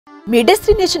మీ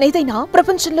destination ఏదైనా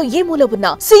ప్రపంచంలో ఏ మూల ఉన్నా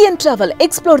CN travel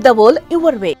explore the world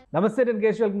your way. నమస్తే, నేను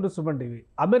Keshav. Welcome to Suman TV.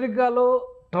 అమెరికాలో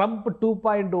ట్రంప్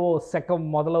 2.0 శకం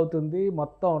మొదలవుతుంది.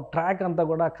 మొత్తం ట్రాక్ అంతా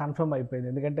కూడా కన్ఫర్మ్ అయిపోయింది.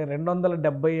 ఎందుకంటే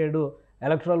 277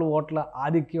 ఎలక్టరల్ ఓట్ల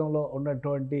ఆధిక్యంలో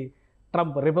ఉన్నటువంటి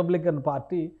ట్రంప్ రిపబ్లికన్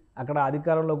పార్టీ అక్కడ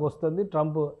అధికారంలోకి వస్తుంది.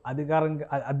 ట్రంప్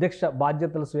అధ్యక్ష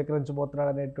బాధ్యతలు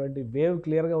స్వీకరించబోతున్నాడు అనేటువంటి వేవ్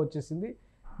క్లియర్గా వచ్చేసింది.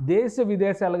 దేశ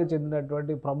విదేశాలకు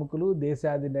చెందినటువంటి ప్రముఖులు,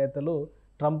 దేశాధినేతలు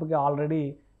ట్రంప్కి ఆల్రెడీ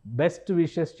బెస్ట్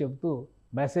విషెస్ చెబుతూ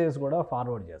మెసేజెస్ కూడా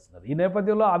ఫార్వర్డ్ చేస్తున్నారు. ఈ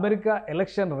నేపథ్యంలో అమెరికా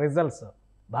ఎలక్షన్ రిజల్ట్స్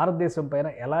భారతదేశం పైన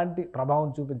ఎలాంటి ప్రభావం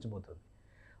చూపించబోతుంది?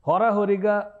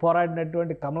 హోరాహోరీగా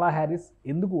పోరాడినటువంటి కమలా హ్యారిస్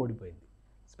ఎందుకు ఓడిపోయింది?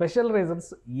 స్పెషల్ రీజన్స్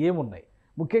ఏమున్నాయి?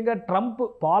 ముఖ్యంగా ట్రంప్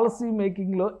పాలసీ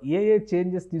మేకింగ్లో ఏ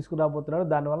చేంజెస్ తీసుకురాబోతున్నాడో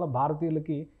దానివల్ల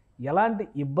భారతీయులకి ఎలాంటి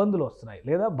ఇబ్బందులు వస్తున్నాయి,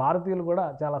 లేదా భారతీయులు కూడా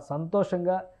చాలా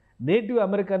సంతోషంగా నేటివ్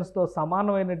అమెరికన్స్తో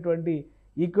సమానమైనటువంటి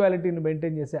ఈక్వాలిటీని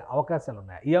మెయింటైన్ చేసే అవకాశాలు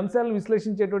ఉన్నాయి. ఈ అంశాలను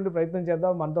విశ్లేషించేటువంటి ప్రయత్నం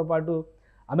చేద్దాం. మనతో పాటు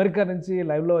అమెరికా నుంచి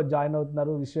లైవ్లో జాయిన్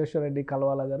అవుతున్నారు విశ్వేశ్వర రెడ్డి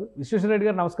కల్వాలా గారు. విశ్వేశ్వర రెడ్డి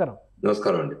గారు నమస్కారం.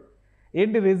 నమస్కారం అండి.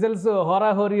 ఏంటి రిజల్ట్స్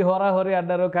హోరాహోరీ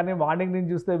అన్నారు, కానీ మార్నింగ్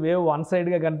నుంచి చూస్తే వేవ్ వన్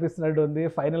సైడ్గా కనిపిస్తున్నట్టు ఉంది.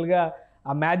 ఫైనల్గా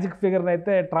ఆ మ్యాజిక్ ఫిగర్ని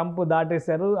అయితే ట్రంప్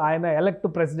దాటేశారు. ఆయన ఎలక్ట్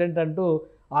ప్రెసిడెంట్ అంటూ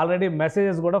ఆల్రెడీ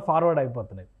మెసేజెస్ కూడా ఫార్వర్డ్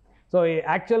అయిపోతున్నాయి. సో ఈ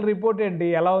యాక్చువల్ రిపోర్ట్ ఏంటి,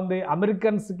 ఎలా ఉంది?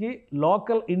 అమెరికన్స్కి,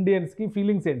 లోకల్ ఇండియన్స్కి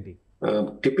ఫీలింగ్స్ ఏంటి?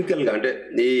 టిపికల్గా అంటే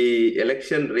ఈ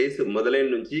ఎలక్షన్ రేస్ మొదలైన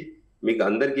నుంచి మీకు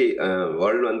అందరికీ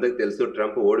వరల్డ్ అందరికి తెలుసు,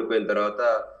 ట్రంప్ ఓడిపోయిన తర్వాత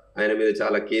ఆయన మీద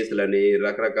చాలా కేసులని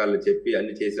రకరకాలు చెప్పి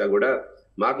అన్ని చేసినా కూడా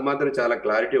మాకు మాత్రం చాలా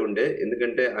క్లారిటీ ఉండే.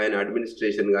 ఎందుకంటే ఆయన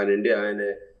అడ్మినిస్ట్రేషన్ కానివ్వండి, ఆయన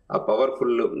ఆ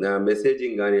పవర్ఫుల్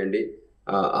మెసేజింగ్ కానివ్వండి,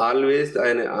 ఆల్వేస్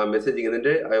ఆయన ఆ మెసేజింగ్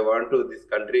ఏంటంటే I want to this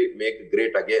country make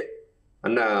great again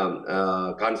అన్న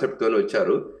కాన్సెప్ట్తో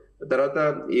వచ్చారు. తర్వాత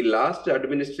ఈ లాస్ట్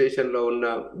అడ్మినిస్ట్రేషన్లో ఉన్న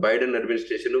బైడెన్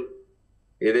అడ్మినిస్ట్రేషన్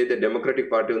ఏదైతే డెమోక్రటిక్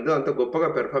పార్టీ ఉందో అంత గొప్పగా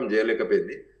పెర్ఫామ్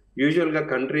చేయలేకపోయింది. యూజువల్గా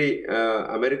కంట్రీ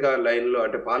అమెరికా లైన్లో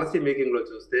అంటే పాలసీ మేకింగ్లో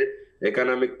చూస్తే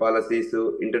economic policies,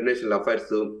 international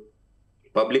affairs,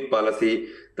 public policy,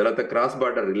 తర్వాత క్రాస్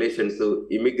బార్డర్ రిలేషన్స్,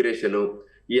 ఇమిగ్రేషను,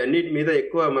 ఈ అన్నిటి మీద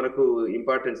ఎక్కువ మనకు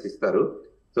ఇంపార్టెన్స్ ఇస్తారు.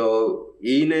 సో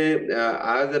ఈయన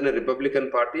యాజ్ అన్ రిపబ్లికన్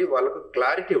పార్టీ వాళ్ళకు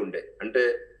క్లారిటీ ఉండే, అంటే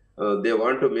they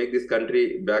want to make this country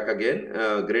back again,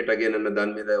 great again అన్న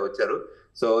దాని మీద వచ్చారు.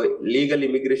 సో లీగల్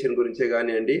ఇమిగ్రేషన్ గురించే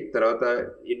కానివ్వండి, తర్వాత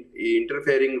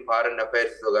ఇంటర్ఫేరింగ్ ఫారెన్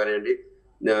అఫైర్స్ కానివ్వండి,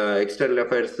 ఎక్స్టర్నల్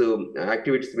అఫైర్స్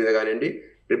యాక్టివిటీస్ మీద కానివ్వండి,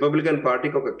 రిపబ్లికన్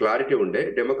పార్టీకి ఒక క్లారిటీ ఉండే.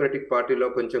 డెమోక్రటిక్ పార్టీలో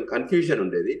కొంచెం కన్ఫ్యూజన్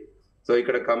ఉండేది. సో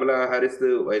ఇక్కడ కమలా హ్యారిస్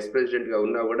వైస్ ప్రెసిడెంట్గా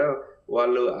ఉన్నా కూడా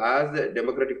వాళ్ళు యాజ్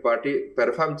డెమోక్రటిక్ పార్టీ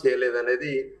పెర్ఫామ్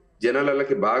చేయలేదనేది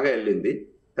జనాలకి బాగా వెళ్ళింది.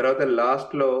 తర్వాత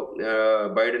లాస్ట్లో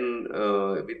బైడెన్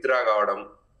విత్డ్రా కావడం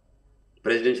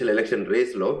ప్రెసిడెన్షియల్ ఎలక్షన్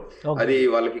రేస్లో, అది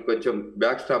వాళ్ళకి కొంచెం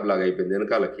బ్యాక్ స్టాప్ లాగా అయిపోయింది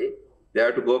వెనకాలకి. They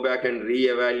have to go back and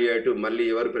re-evaluate, మళ్ళీ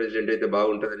ఎవరు ప్రెసిడెంట్ అయితే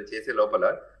బాగుంటుందని చేసే లోపల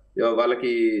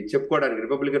వాళ్ళకి చెప్పుకోవడానికి,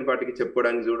 రిపబ్లికన్ పార్టీకి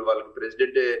చెప్పుకోవడానికి చూడు వాళ్ళకి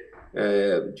ప్రెసిడెంటే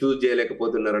చూస్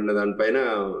చేయలేకపోతున్నారు అన్న దానిపైన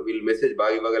వీళ్ళు మెసేజ్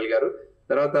బాగా ఇవ్వగలిగారు.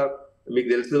 తర్వాత మీకు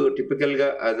తెలుసు టిపికల్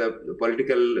గా యాజ్ అ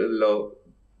పొలిటికల్ లో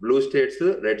blue states,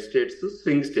 red states,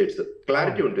 swing states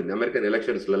clarity ఉంటుంది అమెరికన్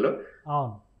ఎలక్షన్స్ లలో.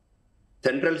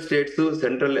 సెంట్రల్ స్టేట్స్,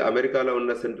 సెంట్రల్ అమెరికాలో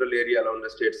ఉన్న సెంట్రల్ ఏరియాలో ఉన్న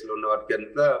స్టేట్స్ లో ఉన్న వారికి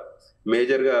అంతా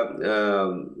మేజర్ గా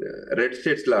రెడ్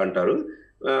స్టేట్స్ లా అంటారు.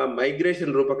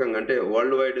 మైగ్రేషన్ రూపకంగా అంటే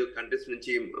వరల్డ్ వైడ్ కంట్రీస్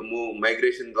నుంచి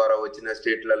మైగ్రేషన్ ద్వారా వచ్చిన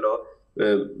స్టేట్లలో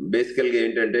బేసికల్ గా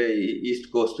ఏంటంటే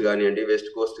ఈస్ట్ కోస్ట్ కానివ్వండి, వెస్ట్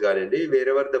కోస్ట్ కానివ్వండి,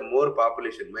 wherever the more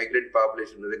population, migrate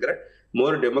population దగ్గర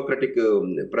మోర్ డెమోక్రటిక్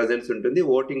ప్రజెన్స్ ఉంటుంది,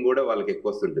 ఓటింగ్ కూడా వాళ్ళకి ఎక్కువ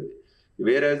వస్తుంటుంది.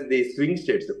 Whereas the swing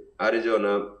states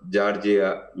Arizona, Georgia,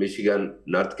 Michigan,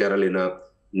 north Carolina,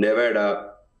 Nevada,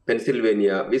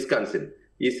 Pennsylvania, Wisconsin,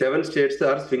 ఈ 7 states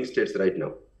are swing states right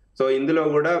now. So ఇందులో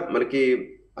కూడా మనకి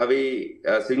అవి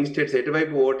స్వింగ్ స్టేట్స్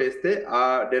ఎటువైపు ఓటేస్తే ఆ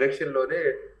డైరెక్షన్ లోనే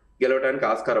గెలవడానికి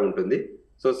ఆస్కారం ఉంటుంది.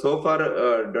 సో ఫార్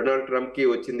డొనాల్డ్ ట్రంప్ కి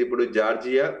వచ్చింది ఇప్పుడు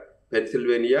జార్జియా,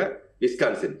 పెన్సిల్వేనియా,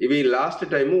 విస్కాన్సిన్. ఇవి లాస్ట్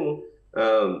టైము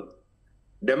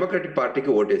డెమోక్రటిక్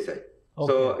పార్టీకి ఓటేశాయి.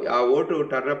 సో ఆ ఓటు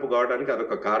టర్నప్ కావడానికి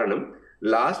అదొక కారణం.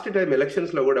 లాస్ట్ టైం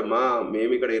ఎలక్షన్స్ లో కూడా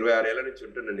మేము ఇక్కడ 26 ఏళ్ల నుంచి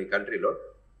ఉంటున్నాం ఈ కంట్రీలో,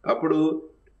 అప్పుడు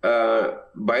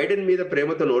బైడెన్ మీద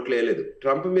ప్రేమతో ఓట్లు వేయలేదు,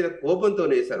 ట్రంప్ మీద కోపంతో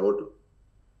వేశారు ఓటు.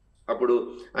 అప్పుడు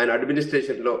ఆయన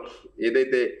అడ్మినిస్ట్రేషన్ లో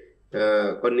ఏదైతే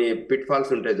కొన్ని పిట్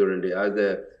ఫాల్స్ ఉంటాయి చూడండి, యాజ్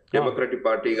డెమోక్రటిక్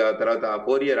పార్టీగా. తర్వాత ఆ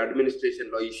 4 year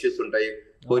అడ్మినిస్ట్రేషన్ లో ఇష్యూస్ ఉంటాయి.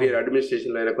 4 year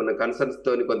అడ్మినిస్ట్రేషన్ లో అయినా కొన్ని కన్సర్న్స్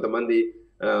తోని కొంతమంది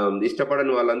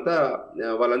ఇష్టపడని వాళ్ళంతా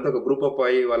ఒక గ్రూప్ అప్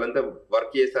అయ్యి వాళ్ళంతా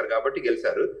వర్క్ చేశారు కాబట్టి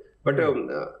గెలిచారు. బట్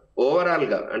ఓవరాల్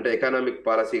గా అంటే ఎకనామిక్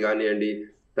పాలసీ కానివ్వండి,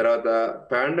 తర్వాత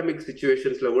పాండమిక్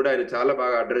సిచ్యువేషన్స్ లో కూడా ఆయన చాలా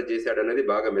బాగా అడ్రస్ చేశాడు అనేది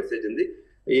బాగా మెసేజ్ ఉంది.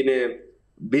 ఈయన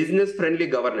బిజినెస్ ఫ్రెండ్లీ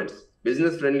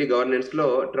గవర్నెన్స్ లో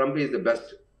ట్రంప్ ఈజ్ ద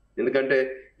బెస్ట్. ఎందుకంటే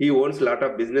he ones lot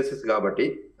of businesses కాబట్టి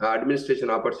ఆ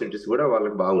అడ్మినిస్ట్రేషన్ ఆపర్చునిటీస్ కూడా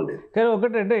వాళ్ళకి బాగుండేది. కానీ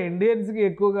ఒకటంటే ఇండియన్స్కి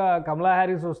ఎక్కువగా కమలా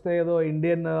హ్యారిస్ వస్తే ఏదో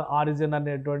ఇండియన్ ఆరిజిన్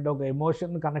అనేటువంటి ఒక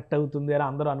ఎమోషన్ కనెక్ట్ అవుతుంది అని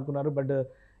అందరూ అనుకున్నారు. But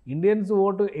Indians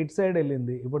vote it side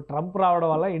వెళ్ళింది. ఇప్పుడు ట్రంప్ రావడం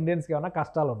వల్ల ఇండియన్స్కి ఏమైనా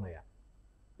కష్టాలు ఉన్నాయా?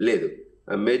 లేదు,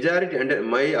 మెజారిటీ అంటే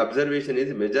my observation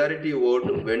is majority vote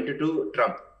went to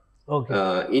Trump.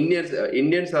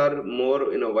 Indians are more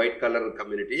white colour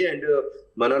community and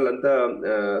మన వాళ్ళంతా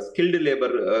స్కిల్డ్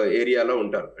లేబర్ ఏరియాలో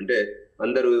ఉంటారు. అంటే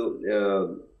అందరూ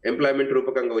ఎంప్లాయ్మెంట్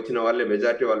రూపకంగా వచ్చిన వాళ్ళే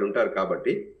మెజారిటీ వాళ్ళు ఉంటారు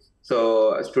కాబట్టి సో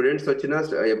స్టూడెంట్స్ వచ్చినా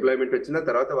ఎంప్లాయ్మెంట్ వచ్చిన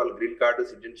తర్వాత వాళ్ళు గ్రీన్ కార్డు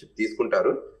సిటిజన్షిప్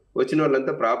తీసుకుంటారు. వచ్చిన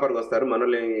వాళ్ళంతా ప్రాపర్గా వస్తారు.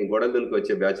 మనల్ని గొడవల దునికి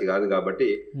వచ్చే బ్యాచ్ కాదు కాబట్టి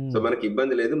సో మనకి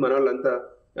ఇబ్బంది లేదు. మన వాళ్ళంతా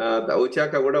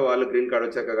వచ్చాక కూడా వాళ్ళు గ్రీన్ కార్డ్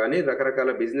వచ్చాక కానీ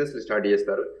రకరకాల బిజినెస్ స్టార్ట్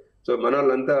చేస్తారు. సో మన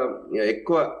వాళ్ళంతా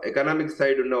ఎక్కువ ఎకనామిక్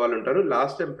సైడ్ ఉన్న వాళ్ళు ఉంటారు.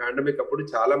 లాస్ట్ టైం పాండమిక్ అప్పుడు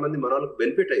చాలా మంది మన వాళ్ళకి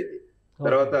బెనిఫిట్ అయింది.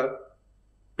 తర్వాత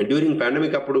డ్యూరింగ్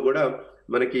పాండమిక్ అప్పుడు కూడా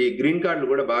మనకి గ్రీన్ కార్డులు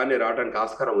కూడా బాగానే రావడానికి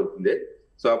ఆస్కారం అవుతుంది.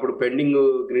 సో అప్పుడు పెండింగ్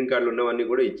గ్రీన్ కార్డులు ఉన్నవన్నీ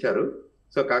కూడా ఇచ్చారు.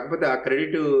 సో కాకపోతే ఆ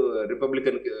క్రెడిట్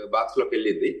రిపబ్లికన్ బాక్స్ లోకి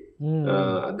వెళ్ళింది.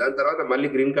 దాని తర్వాత మళ్ళీ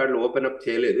గ్రీన్ కార్డులు ఓపెన్ అప్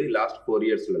చేయలేదు లాస్ట్ 4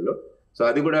 yearsలలో. సో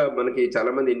అది కూడా మనకి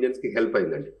చాలా మంది ఇండియన్స్ కి హెల్ప్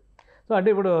అయిందండి. సో అంటే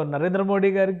ఇప్పుడు నరేంద్ర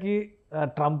మోడీ గారికి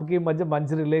ట్రంప్కి మధ్య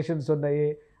మంచి రిలేషన్స్ ఉన్నాయి.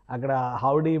 అక్కడ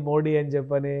హౌడీ మోడీ అని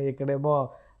చెప్పని, ఇక్కడేమో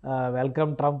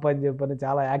వెల్కమ్ ట్రంప్ అని చెప్పని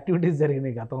చాలా యాక్టివిటీస్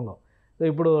జరిగినాయి గతంలో. సో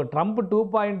ఇప్పుడు ట్రంప్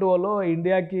 2.0లో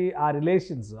ఇండియాకి ఆ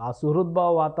రిలేషన్స్, ఆ సుహృద్భావ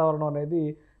వాతావరణం అనేది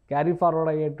క్యారీ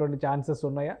ఫార్వర్డ్ అయ్యేటువంటి ఛాన్సెస్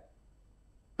ఉన్నాయా?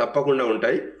 తప్పకుండా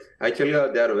ఉంటాయి. యాక్చువల్గా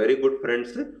they are very good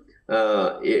friends.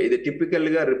 ఇది టిపికల్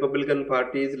గా Republican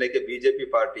parties like BJP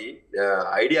party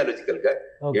ideological గా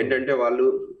ఏంటంటే వాళ్ళు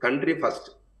country first,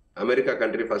 America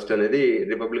country first అనేది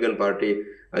రిపబ్లికన్ పార్టీ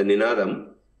నినాదం.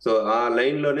 సో ఆ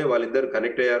లైన్ లోనే వాళ్ళిద్దరు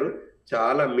కనెక్ట్ అయ్యారు.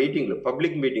 చాలా మీటింగ్లు,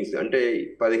 పబ్లిక్ మీటింగ్స్ అంటే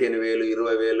 15,000,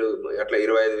 20,000 అట్లా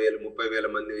 25,000, 30,000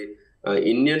 మంది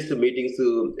ఇండియన్స్ మీటింగ్స్,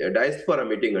 డయాస్పోరా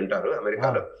మీటింగ్ అంటారు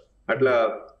అమెరికాలో. అట్లా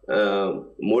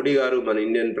మోడీ గారు మన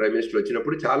ఇండియన్ ప్రైమ్ మినిస్టర్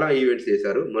వచ్చినప్పుడు చాలా ఈవెంట్స్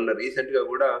చేశారు. మొన్న రీసెంట్ గా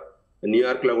కూడా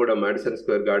న్యూయార్క్ లో కూడా మాడిసన్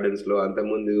స్క్వేర్ గార్డెన్స్ లో,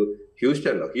 అంతకుముందు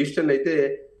హ్యూస్టన్ అయితే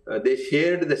దే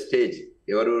షేర్డ్ ద స్టేజ్.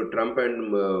 ఎవరు ట్రంప్ అండ్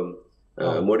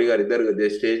మోడీ గారు ఇద్దరు they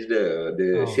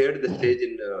shared the stage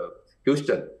in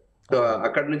Houston. So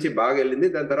అక్కడ నుంచి బాగా వెళ్ళింది.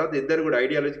 దాని తర్వాత ఇద్దరు కూడా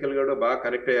ఐడియాలజికల్ గా కూడా బాగా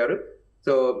కనెక్ట్ అయ్యారు.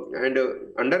 సో అండ్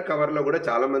అండర్ కవర్ లో కూడా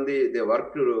చాలా మంది they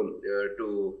work to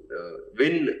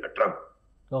win Trump.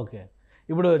 Okay,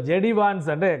 ఇప్పుడు జేడీ వాన్స్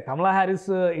అంటే కమలా హ్యారిస్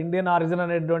ఇండియన్ ఆరిజిన్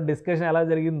అనేటువంటి డిస్కషన్ ఎలా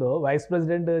జరిగిందో, vice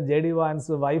president JD Vance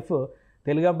wife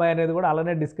Telugu అమ్మాయి అనేది కూడా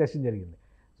అలానే డిస్కషన్ జరిగింది.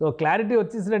 సో క్లారిటీ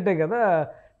వచ్చేసినట్టే కదా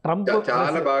ట్రంప్?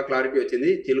 చాలా బాగా క్లారిటీ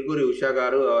వచ్చింది. చిలుకూరి ఉషా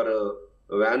గారు are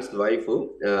Vance wife,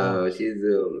 she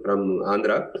from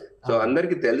Andhra. So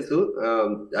అందరికి తెలుసు,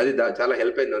 అది చాలా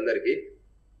హెల్ప్ అయింది అందరికి.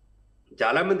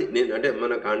 చాలా మంది నేను అంటే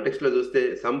మన కాంటెక్స్ట్ లో చూస్తే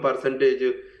సమ్ పర్సంటేజ్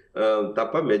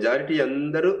తప్ప మెజారిటీ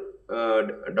అందరూ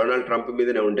డొనాల్డ్ ట్రంప్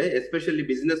మీదనే ఉండే. ఎస్పెషల్లీ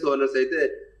బిజినెస్ ఓనర్స్ అయితే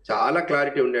చాలా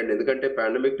క్లారిటీ ఉండేయండి. ఎందుకంటే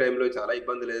పాండమిక్ టైంలో చాలా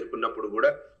ఇబ్బందులు ఎదుర్కొన్నప్పుడు కూడా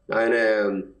ఆయన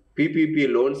పీపీపీ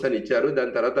లోన్స్ అని ఇచ్చారు.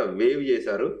 దాని తర్వాత వేవ్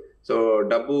చేశారు. సో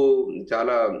డబ్బు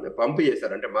చాలా పంప్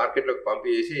చేశారు, అంటే మార్కెట్లోకి పంప్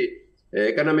చేసి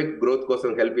ఎకనామిక్ గ్రోత్ కోసం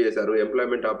హెల్ప్ చేశారు.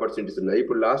 ఎంప్లాయ్మెంట్ ఆపర్చునిటీస్ ఉన్నాయి.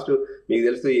 ఇప్పుడు మీకు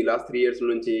తెలుసు ఈ లాస్ట్ 3 years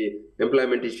నుంచి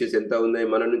ఎంప్లాయ్మెంట్ ఇష్యూస్ ఎంత ఉన్నాయి,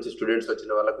 మన నుంచి స్టూడెంట్స్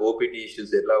వచ్చిన వాళ్ళకి ఓపీటీ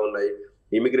ఇష్యూస్ ఎలా ఉన్నాయి,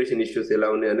 ఇమిగ్రేషన్ ఇష్యూస్ ఎలా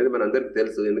ఉన్నాయి అనేది మన అందరికి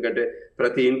తెలుసు. ఎందుకంటే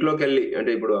ప్రతి ఇంట్లోకి వెళ్ళి,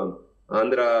 అంటే ఇప్పుడు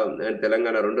ఆంధ్ర అండ్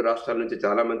తెలంగాణ 2 రాష్ట్రాల నుంచి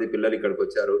చాలా మంది పిల్లలు ఇక్కడికి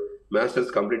వచ్చారు,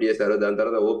 మాస్టర్స్ కంప్లీట్ చేశారు. దాని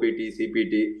తర్వాత ఓపీటీ,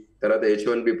 సిపిటి, తర్వాత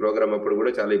H1B ప్రోగ్రామ్ అప్పుడు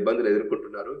కూడా చాలా ఇబ్బందులు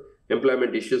ఎదుర్కొంటున్నారు.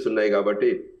 ఎంప్లాయ్మెంట్ ఇష్యూస్ ఉన్నాయి కాబట్టి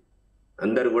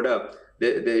అందరు కూడా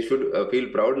they should feel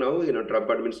proud now.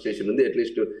 Trump administration ఉంది,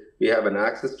 at least we have an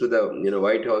access to the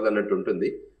white house అన్నట్టు ఉంటుంది.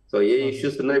 సో ఏ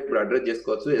ఇష్యూస్ ఉన్నా ఇప్పుడు అడ్రస్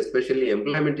చేసుకోవచ్చు. ఎస్పెషల్లీ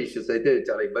ఎంప్లాయ్మెంట్ ఇష్యూస్ అయితే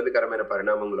చాలా ఇబ్బందికరమైన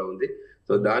పరిణామంలో ఉంది.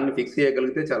 సో దాన్ని ఫిక్స్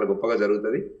చేయగలిగితే చాలా గొప్పగా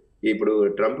జరుగుతుంది. ఇప్పుడు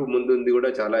ట్రంప్ ముందుంది కూడా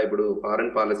చాలా, ఇప్పుడు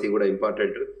ఫారెన్ పాలసీ కూడా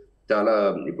ఇంపార్టెంట్. చాలా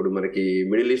ఇప్పుడు మనకి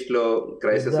మిడిల్ ఈస్ట్ లో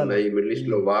క్రైసిస్ ఉన్నాయి, మిడిల్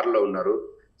ఈస్ట్ లో వార్ లో ఉన్నారు.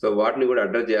 సో వాటిని కూడా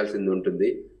అడ్రస్ చేయాల్సింది ఉంటుంది.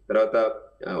 తర్వాత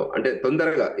అంటే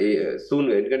తొందరగా సూన్,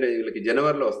 ఎందుకంటే వీళ్ళకి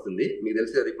జనవరిలో వస్తుంది, మీకు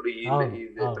తెలుసు కదా. ఇప్పుడు ఈ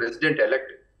ప్రెసిడెంట్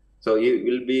ఎలెక్ట్, సో ఈ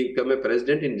will become a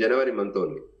president in January month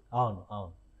only.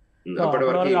 అప్పటి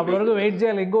వరకు వెయిట్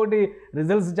చేయాలి. ఇంకోటి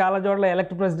రిజల్ట్స్ చాలా చోట్ల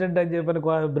ఎలక్ట్ ప్రెసిడెంట్ అని చెప్పని,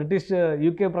 బ్రిటిష్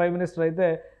యూకే ప్రైమ్ మినిస్టర్ అయితే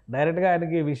డైరెక్ట్గా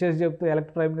ఆయనకి విషెస్ చెప్తూ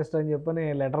ఎలక్ట్ ప్రైమ్ మినిస్టర్ అని చెప్పని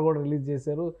లెటర్ కూడా రిలీజ్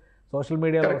చేశారు, సోషల్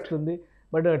మీడియాలో వస్తుంది.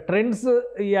 బట్ ట్రెండ్స్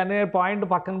ఈ అనే పాయింట్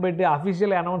పక్కన పెట్టి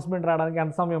అఫీషియల్ అనౌన్స్మెంట్ రావడానికి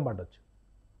ఎంత సమయం పట్టొచ్చు?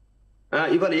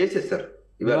 ఇవాళ వేసేస్తారు.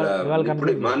 ఇవాళ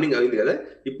ఇప్పుడు మార్నింగ్ అయింది కదా,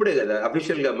 ఇప్పుడే కదా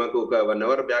అఫీషియల్ గా మాకు ఒక 1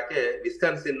 hour బ్యాకే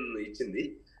విస్కాన్సిన్ ఇచ్చింది.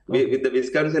 With the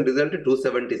Wisconsin result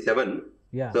 277.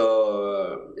 So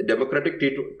democratic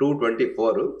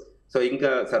 224. So ఇంకా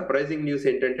సర్ప్రైజింగ్ న్యూస్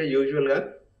ఏంటంటే యూజువల్ గా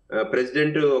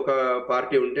ప్రెసిడెంట్ ఒక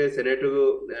పార్టీ ఉంటే సెనేట్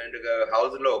అండ్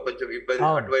హౌస్ లో కొంచెం ఇబ్బంది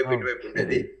అటువైపు ఇటువైపు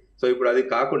ఉండేది. సో ఇప్పుడు అది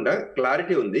కాకుండా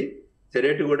క్లారిటీ ఉంది.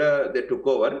 సెనేట్ కూడా they took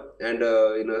over and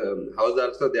house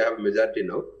also they have majority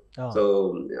now. So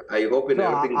I hope in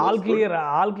everything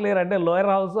all clear అంటే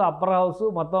లోయర్ హౌస్ అప్పర్ హౌస్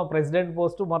మొత్తం ప్రెసిడెంట్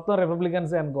పోస్ట్ మొత్తం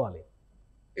రిపబ్లికన్స్ అనుకోవాలి.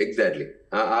 ఎగ్జాక్ట్లీ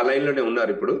ఆ లైన్ లోనే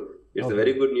ఉన్నారు ఇప్పుడు. It's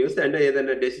very good news. And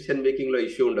ఏదైనా decision making లో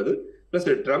ఇష్యూ ఉండదు. Plus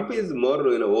Trump is more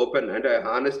open, అంటే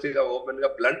హానెస్ట్ గా ఓపెన్ గా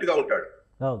బ్లంట్ గా ఉంటాడు.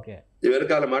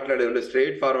 వెనకాల మాట్లాడేది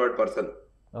straight forward person.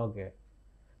 Okay.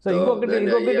 So ఇంకొకటి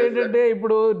ఏంటంటే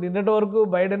ఇప్పుడు నిన్నటి వరకు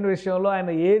బైడెన్ విషయంలో ఆయన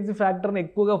ఏజ్ ఫ్యాక్టర్ని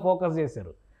ఎక్కువగా ఫోకస్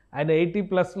చేశారు. ఆయన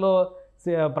 80+లో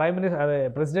ప్రైమ్ మినిస్టర్ అదే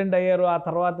ప్రెసిడెంట్ అయ్యారు. ఆ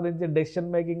తర్వాత నుంచి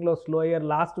డెసిషన్ మేకింగ్లో స్లో అయ్యారు.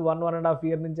 లాస్ట్ 1.5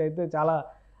 ఇయర్ నుంచి అయితే చాలా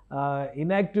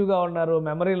ఇన్యాక్టివ్గా ఉన్నారు,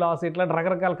 మెమరీ లాస్, ఇట్లాంటి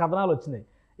రకరకాల కథనాలు వచ్చినాయి.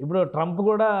 ఇప్పుడు ట్రంప్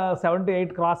కూడా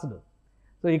 78 క్రాస్డ్.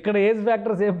 సో ఇక్కడ ఏజ్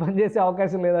ఫ్యాక్టర్స్ ఏం పనిచేసే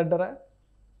అవకాశం లేదంటారా?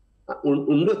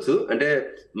 ఉండొచ్చు. అంటే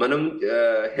మనం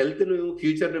హెల్త్ ను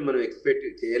ఫ్యూచర్ ని మనం ఎక్స్పెక్ట్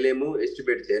చేయలేము,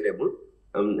 ఎస్టిమేట్ చేయలేము.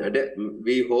 అంటే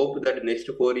we hope that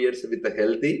next 4 years with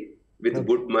healthy with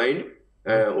good mind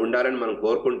ఉండాలని మనం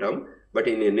కోరుకుంటాం. బట్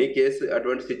ఇన్ ఎనీ కేస్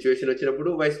అటువంటి సిచ్యువేషన్ వచ్చినప్పుడు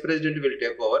vice president will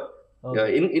take over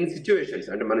in situations.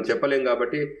 అంటే మనం చెప్పలేం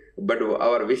కాబట్టి. But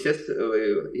our wishes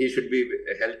he should be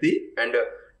healthy and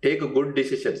take good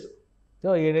decisions.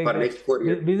 So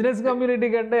business community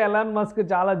కంటే ఎలాన్ మస్క్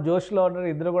చాలా జోష్లో ఉన్నారు.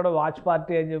 ఇద్దరు కూడా వాచ్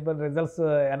పార్టీ అని చెప్పి రిజల్ట్స్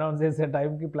అనౌన్స్ చేసే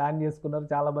టైంకి ప్లాన్ చేసుకున్నారు.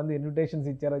 చాలా మంది ఇన్విటేషన్స్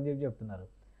ఇచ్చారని చెప్పి చెప్తున్నారు.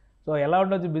 సో ఎలా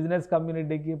ఉండొచ్చు బిజినెస్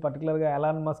కమ్యూనిటీకి, పర్టికులర్గా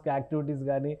ఎలాన్ మస్క్ యాక్టివిటీస్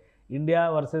కానీ India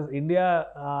versus India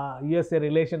USA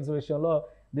relations విషయంలో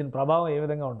దీని ప్రభావం ఏ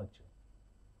విధంగా ఉండొచ్చు?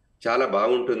 చాలా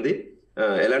బాగుంటుంది.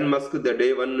 ఎలాన్ మస్క్ ద డే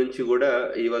 1 నుంచి కూడా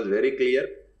he was very clear.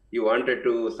 He wanted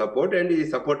to support and he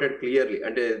supported clearly.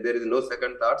 అంటే there is no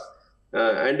second thoughts.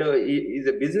 And is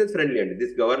a business friendly అండి.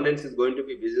 This governance is going to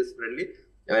be business friendly.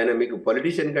 ఆయన మీకు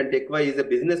politician కంటే ఎక్కువ is a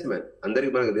business man.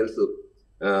 అందరికి మనకు తెలుసు.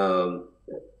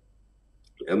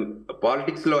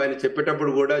 Politics లో ఆయన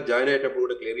చెప్పేటప్పుడు కూడా, జాయిన్ అయ్యేటప్పుడు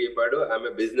కూడా క్లియర్ చెప్పాడు, ఆమె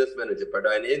బిజినెస్ మ్యాన్ అని చెప్పాడు.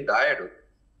 ఆయన ఏం దాయాడు.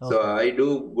 So I do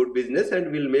good business and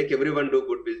will make every one do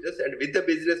good business and with the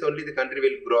business only the country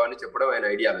will grow అని చెప్పడం ఆయన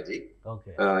ఐడియాలజీ.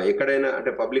 ఎక్కడైనా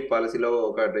అంటే పబ్లిక్ పాలసీలో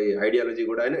ఒకటి ఐడియాలజీ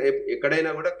కూడా ఆయన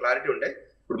ఎక్కడైనా కూడా క్లారిటీ ఉండే.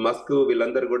 ఇప్పుడు మస్క్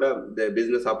వీళ్ళందరూ కూడా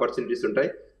బిజినెస్ ఆపర్చునిటీస్ ఉంటాయి.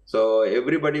 So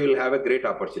everybody will have a great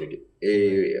opportunity.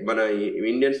 మన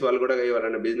ఇండియన్స్ వాళ్ళు కూడా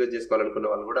ఎవరైనా బిజినెస్ చేసుకోవాలనుకున్న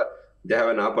వాళ్ళు కూడా they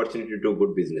have an opportunity to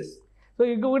good business. So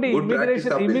ఇంకొకటి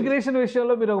ఇమిగ్రేషన్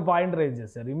విషయంలో మీరు ఒక పాయింట్ రైజ్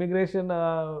చేశారు. ఇమిగ్రేషన్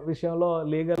విషయంలో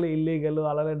లీగల్, ఇల్లీగల్,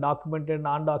 అలాగే డాక్యుమెంటెడ్,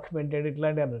 నాన్ డాక్యుమెంటెడ్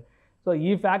ఇట్లాంటివి అన్నారు. సో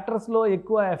ఈ ఫ్యాక్టర్స్లో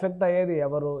ఎక్కువ ఎఫెక్ట్ అయ్యేది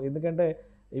ఎవరు? ఎందుకంటే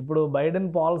ఇప్పుడు బైడెన్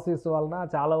పాలసీస్ వలన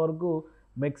చాలా వరకు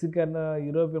మెక్సికన్,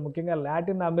 యూరోపియన్, ముఖ్యంగా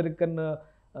లాటిన్ అమెరికన్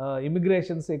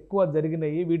ఇమిగ్రేషన్స్ ఎక్కువ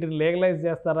జరిగినాయి. వీటిని లీగలైజ్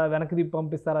చేస్తారా, వెనక్కి తిప్పి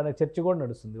పంపిస్తారా అనే చర్చ కూడా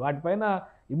నడుస్తుంది. వాటిపైన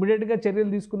ఇమీడియట్గా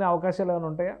చర్యలు తీసుకునే అవకాశాలు ఏమైనా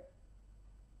ఉంటాయా?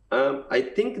 ఐ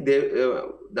థింక్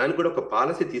దానికి కూడా ఒక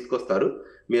పాలసీ తీసుకొస్తారు.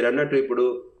 మీరు అన్నట్టు ఇప్పుడు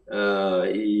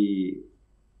ఈ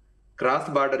క్రాస్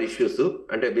బార్డర్ ఇష్యూస్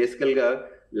అంటే బేసికల్ గా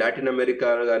లాటిన్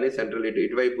అమెరికా కానీ సెంట్రల్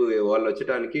ఇటువైపు వాళ్ళు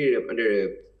వచ్చడానికి అంటే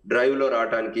డ్రైవ్ లో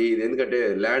రావడానికి, ఇది ఎందుకంటే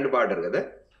ల్యాండ్ బార్డర్ కదా.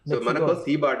 సో మనకు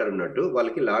సీ బార్డర్ ఉన్నట్టు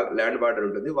వాళ్ళకి ల్యాండ్ బార్డర్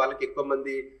ఉంటుంది. వాళ్ళకి ఎక్కువ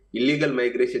మంది ఇల్లీగల్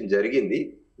మైగ్రేషన్ జరిగింది.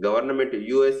 Government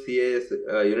USCIS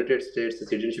United states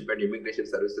citizenship and immigration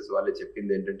services వాళ్ళే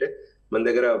చెప్పింది ఏంటంటే మన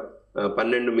దగ్గర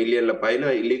 12 మిలియన్ల పైన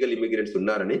ఇల్లీగల్ ఇమిగ్రెంట్స్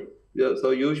ఉన్నారని. సో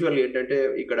యూజువల్ ఏంటంటే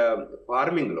ఇక్కడ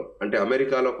ఫార్మింగ్ లో అంటే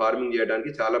అమెరికాలో ఫార్మింగ్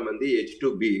చేయడానికి చాలా మంది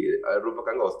H2B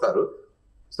రూపకంగా వస్తారు.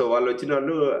 సో వాళ్ళు వచ్చిన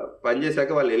వాళ్ళు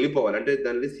పనిచేశాక వాళ్ళు వెళ్ళిపోవాలి. అంటే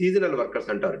దాన్ని సీజనల్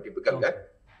వర్కర్స్ అంటారు టిపికల్ గా.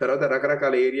 తర్వాత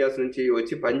రకరకాల ఏరియాస్ నుంచి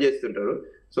వచ్చి పని చేస్తుంటారు.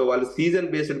 సో వాళ్ళు సీజన్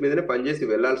బేస్డ్ మీదనే పనిచేసి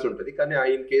వెళ్లాల్సి ఉంటుంది. కానీ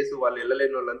ఇన్ కేసు వాళ్ళు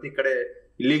వెళ్ళలేని వాళ్ళంతా ఇక్కడే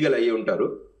ఇల్లీగల్ అయ్యి ఉంటారు.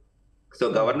 సో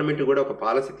గవర్నమెంట్ కూడా ఒక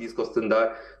పాలసీ తీసుకొస్తుందా?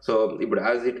 సో ఇప్పుడు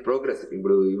యాజ్ ఇట్ ప్రోగ్రెస్,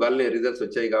 ఇప్పుడు ఇవాళనే రిజల్ట్స్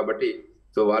వచ్చాయి కాబట్టి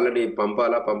సో వాళ్ళని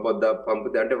పంపాలా,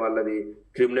 పంపితే అంటే వాళ్ళది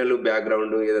క్రిమినల్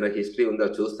బ్యాక్గ్రౌండ్ ఏదైనా హిస్టరీ ఉందా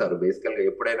చూస్తారు. బేసికల్ గా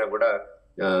ఎప్పుడైనా కూడా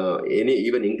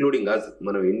ఈవెన్ ఇంక్లూడింగ్ అస్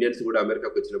మనం ఇండియన్స్ కూడా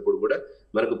అమెరికాకు వచ్చినప్పుడు కూడా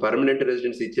మనకు పర్మనెంట్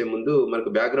రెసిడెన్స్ ఇచ్చే ముందు మనకు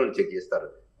బ్యాక్గ్రౌండ్ చెక్ చేస్తారు.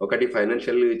 ఒకటి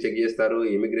ఫైనాన్షియల్ చెక్ చేస్తారు,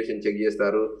 ఇమిగ్రేషన్ చెక్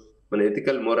చేస్తారు, మన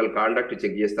ఎథికల్ మోరల్ కాండక్ట్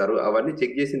చెక్ చేస్తారు. అవన్నీ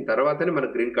చెక్ చేసిన తర్వాతనే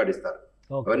మనకు గ్రీన్ కార్డ్ ఇస్తారు.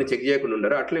 అవన్నీ చెక్ చేయకుండా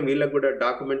ఉండరు. అట్లే వీళ్ళకి కూడా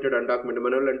డాక్యుమెంటెడ్, అన్డాక్యుమెంటెడ్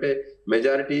మన వాళ్ళు అంటే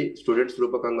మెజారిటీ స్టూడెంట్స్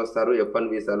రూపకంగా వస్తారు F1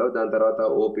 వీసాలో. దాని తర్వాత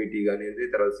OPT కానివ్వండి,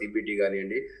 తర్వాత CPT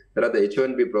కానివ్వండి, తర్వాత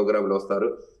H1B ప్రోగ్రామ్ లో వస్తారు.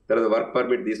 తర్వాత వర్క్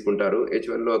పర్మిట్ తీసుకుంటారు.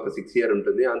 H1 లో ఒక 6 year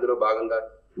ఉంటుంది. అందులో భాగంగా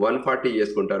 140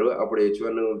 చేసుకుంటారు. అప్పుడు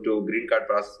H1 to green card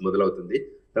process మొదలవుతుంది.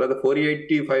 తర్వాత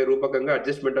 485 రూపకంగా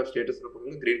అడ్జస్ట్మెంట్ ఆఫ్ స్టేటస్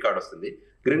రూపకంగా గ్రీన్ కార్డ్ వస్తుంది.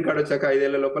 గ్రీన్ కార్డ్ వచ్చాక 5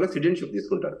 ఏళ్ల లోపల సిటిజన్షిప్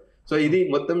తీసుకుంటారు. సో ఇది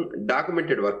మొత్తం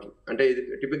డాక్యుమెంటెడ్ వర్క్. అంటే ఇది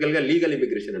టిపికల్ గా లీగల్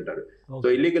ఇమిగ్రేషన్ అంటారు. సో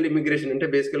ఇల్లీగల్ ఇమిగ్రేషన్ అంటే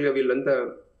బేసికల్ గా వీళ్ళంతా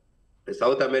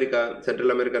సౌత్ అమెరికా,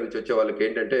 సెంట్రల్ అమెరికా నుంచి వచ్చే వాళ్ళకి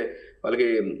ఏంటంటే వాళ్ళకి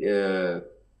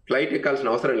ఫ్లైట్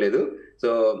ఎక్కాల్సిన అవసరం లేదు. సో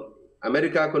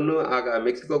అమెరికాకును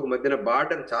మెక్సికోకు మధ్యన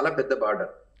బార్డర్ చాలా పెద్ద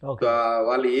బార్డర్. సో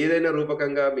వాళ్ళు ఏదైనా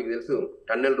రూపకంగా మీకు తెలుసు,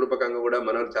 టన్నెల్ రూపకంగా కూడా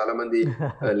మన చాలా మంది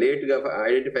లేట్ గా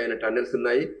ఐడెంటిఫై అయిన టన్నెల్స్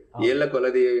ఉన్నాయి. ఏళ్ల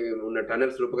కొలది ఉన్న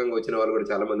టన్నెల్స్ రూపకంగా వచ్చిన వాళ్ళు కూడా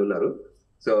చాలా మంది ఉన్నారు.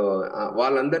 సో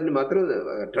వాళ్ళందరినీ మాత్రం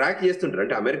ట్రాక్ చేస్తుంటారు.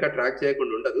 అంటే అమెరికా ట్రాక్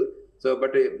చేయకుండా ఉండదు. సో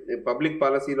బట్ పబ్లిక్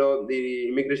పాలసీలో, ఈ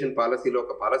ఇమిగ్రేషన్ పాలసీలో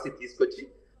ఒక పాలసీ తీసుకొచ్చి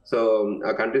సో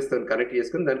ఆ కంట్రీస్ తో కనెక్ట్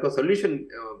చేసుకుని దానికి ఒక సొల్యూషన్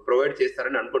ప్రొవైడ్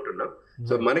చేస్తారని అనుకుంటున్నాం.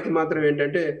 సో మనకి మాత్రం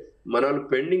ఏంటంటే మన వాళ్ళు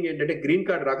పెండింగ్ ఏంటంటే గ్రీన్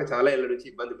కార్డ్ రాక చాలా ఏళ్ళ నుంచి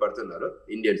ఇబ్బంది పడుతున్నారు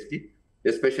ఇండియన్స్ కి.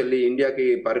 ఎస్పెషల్లీ ఇండియాకి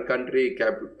పర్ కంట్రీ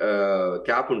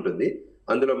క్యాప్ ఉంటుంది.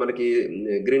 అందులో మనకి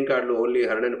గ్రీన్ కార్డులు ఓన్లీ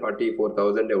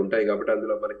 144,000 ఉంటాయి కాబట్టి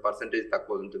అందులో మనకి పర్సంటేజ్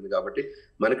తక్కువ ఉంటుంది కాబట్టి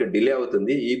మనకి డిలే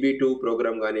అవుతుంది. EB2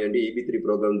 ప్రోగ్రామ్ కానివ్వండి, EB3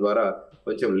 ప్రోగ్రామ్ ద్వారా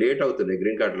కొంచెం లేట్ అవుతుంది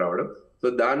గ్రీన్ కార్డు రావడం. సో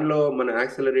దానిలో మనం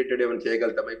యాక్సలరేటెడ్ ఏమైనా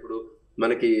చేయగలుగుతామా? ఇప్పుడు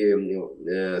మనకి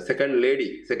సెకండ్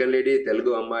లేడీ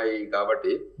తెలుగు అమ్మాయి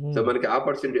కాబట్టి సో మనకి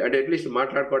ఆపర్చునిటీ అంటే అట్లీస్ట్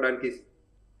మాట్లాడుకోవడానికి,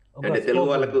 అంటే తెలుగు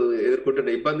వాళ్ళకు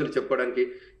ఎదుర్కొంటున్న ఇబ్బందులు చెప్పుకోవడానికి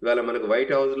ఇవాళ మనకు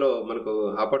వైట్ హౌస్ లో మనకు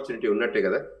ఆపర్చునిటీ ఉన్నట్టే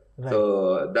కదా. So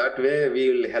that way we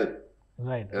will help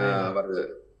our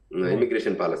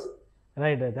immigration policy.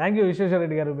 Right. Thank you Visweswara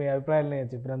Reddy గారు, మీ అభిప్రాయాలని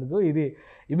చెప్పినందుకు. ఇది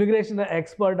ఇమిగ్రేషన్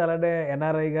ఎక్స్పర్ట్, అలాగే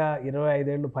NRIగా 25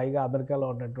 ఏళ్ళు పైగా అమెరికాలో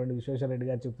ఉన్నటువంటి విశ్వేశ్వర రెడ్డి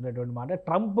గారు చెప్తున్నటువంటి మాట,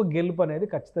 ట్రంప్ గెలుపు అనేది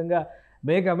ఖచ్చితంగా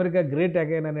మేక్ అమెరికా గ్రేట్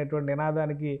అగైన్ అనేటువంటి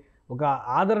నినాదానికి ఒక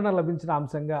ఆదరణ లభించిన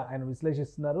అంశంగా ఆయన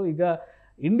విశ్లేషిస్తున్నారు. ఇక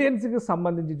ఇండియన్స్కి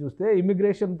సంబంధించి చూస్తే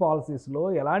ఇమిగ్రేషన్ పాలసీస్లో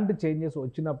ఎలాంటి చేంజెస్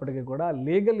వచ్చినప్పటికీ కూడా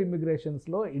లీగల్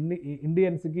ఇమిగ్రేషన్స్లో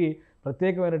ఇండియన్స్కి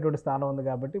ప్రత్యేకమైనటువంటి స్థానం ఉంది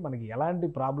కాబట్టి మనకి ఎలాంటి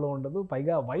ప్రాబ్లం ఉండదు.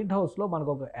 పైగా వైట్ హౌస్లో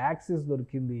మనకు ఒక యాక్సెస్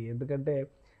దొరికింది. ఎందుకంటే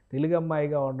తెలుగు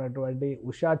అమ్మాయిగా ఉన్నటువంటి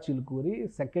Usha Chilukuri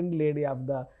second lady of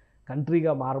the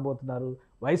కంట్రీగా మారబోతున్నారు.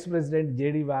 Vice president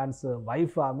JD vans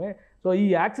wife ఆమె. సో ఈ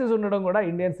యాక్సెస్ ఉండడం కూడా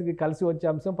ఇండియన్స్కి కలిసి వచ్చే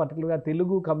అంశం, పర్టికులర్గా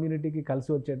తెలుగు కమ్యూనిటీకి కలిసి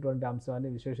వచ్చేటువంటి అంశం అని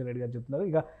విశ్వేశ్వర రెడ్డి గారు చెప్తున్నారు.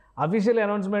 ఇక అఫీషియల్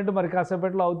అనౌన్స్మెంట్ మరి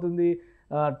కాసేపట్లో అవుతుంది.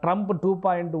 ట్రంప్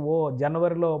 2.0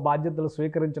 జనవరిలో బాధ్యతలు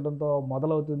స్వీకరించడంతో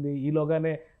మొదలవుతుంది.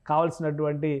 ఈలోగానే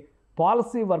కావాల్సినటువంటి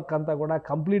పాలసీ వర్క్ అంతా కూడా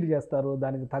కంప్లీట్ చేస్తారు.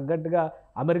 దానికి తగ్గట్టుగా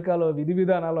అమెరికాలో విధి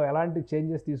విధానాల్లో ఎలాంటి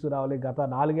చేంజెస్ తీసుకురావాలి, గత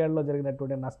 4 ఏళ్లలో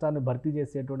జరిగినటువంటి నష్టాన్ని భర్తీ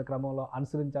చేసేటువంటి క్రమంలో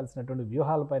అనుసరించాల్సినటువంటి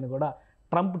వ్యూహాలపైన కూడా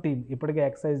ట్రంప్ టీం ఇప్పటికే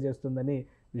ఎక్సర్సైజ్ చేస్తుందని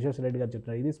విశ్వేశ్వర రెడ్డి గారు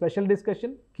చెప్తున్నారు. ఇది స్పెషల్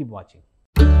డిస్కషన్. Keep watching.